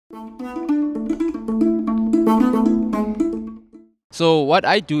So what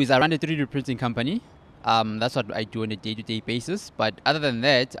I do is I run a 3D printing company. That's what I do on a day-to-day basis. But other than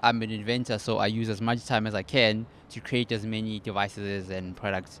that, I'm an inventor, so I use as much time as I can to create as many devices and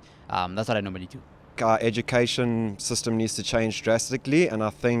products. That's what I normally do. Our education system needs to change drastically, and I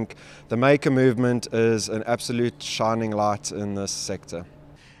think the maker movement is an absolute shining light in this sector.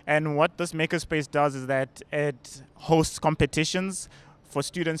 And what this makerspace does is that it hosts competitions for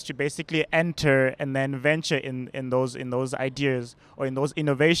students to basically enter and then venture in those ideas or in those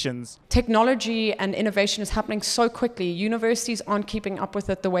innovations. Technology and innovation is happening so quickly. Universities aren't keeping up with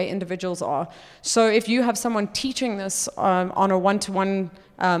it the way individuals are. So if you have someone teaching this on a one-to-one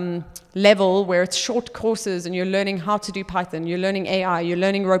level where it's short courses and you're learning how to do Python, you're learning AI, you're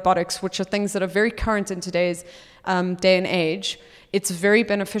learning robotics, which are things that are very current in today's day and age, it's very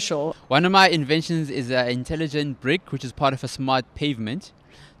beneficial. One of my inventions is an intelligent brick, which is part of a smart pavement.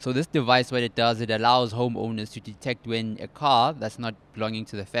 So this device, what it does, it allows homeowners to detect when a car that's not belonging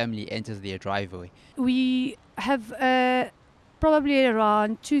to the family enters their driveway. We have probably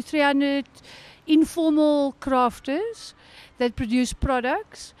around 200-300 informal crafters that produce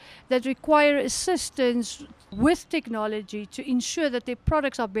products that require assistance with technology to ensure that their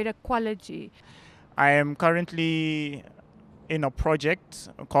products are better quality. I am currently in a project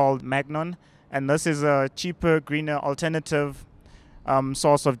called Magnon, and this is a cheaper, greener alternative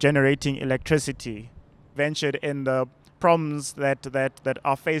source of generating electricity. Ventured in the problems that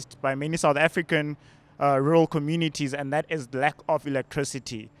are faced by many South African rural communities, and that is lack of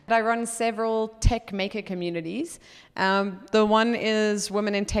electricity. I run several tech maker communities. The one is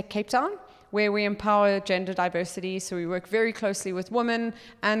Women in Tech Cape Town, where we empower gender diversity. So we work very closely with women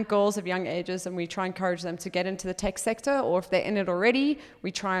and girls of young ages, and we try and encourage them to get into the tech sector, or if they're in it already,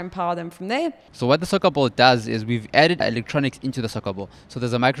 we try and empower them from there. So what the soccer ball does is we've added electronics into the soccer ball. So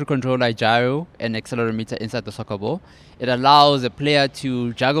there's a microcontroller, gyro, and accelerometer inside the soccer ball. It allows a player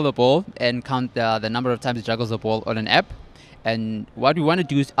to juggle the ball and count the number of times he juggles the ball on an app. And what we want to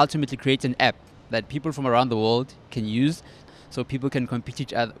do is ultimately create an app that people from around the world can use, so people can compete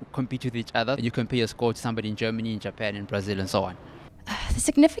with each other. You compare your score to somebody in Germany, in Japan, in Brazil, and so on. The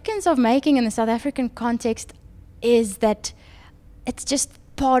significance of making in the South African context is that it's just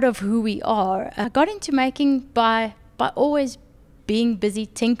part of who we are. I got into making by always being busy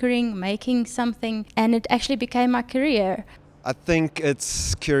tinkering, making something, and it actually became my career. I think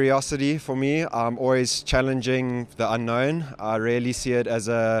it's curiosity for me. I'm always challenging the unknown. I really see it as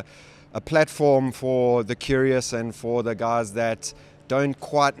a platform for the curious and for the guys that don't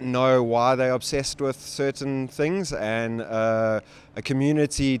quite know why they're obsessed with certain things, and a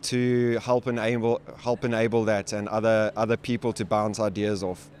community to help enable that, and other people to bounce ideas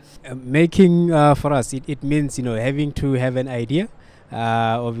off. Making for us, it means having to have an idea.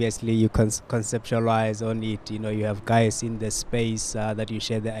 Obviously you conceptualize on it, you have guys in the space that you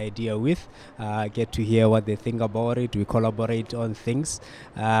share the idea with, get to hear what they think about it, we collaborate on things,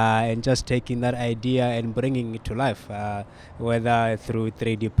 and just taking that idea and bringing it to life, whether through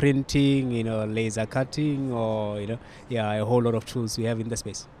 3D printing, laser cutting, or a whole lot of tools we have in the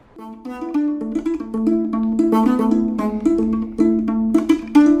space.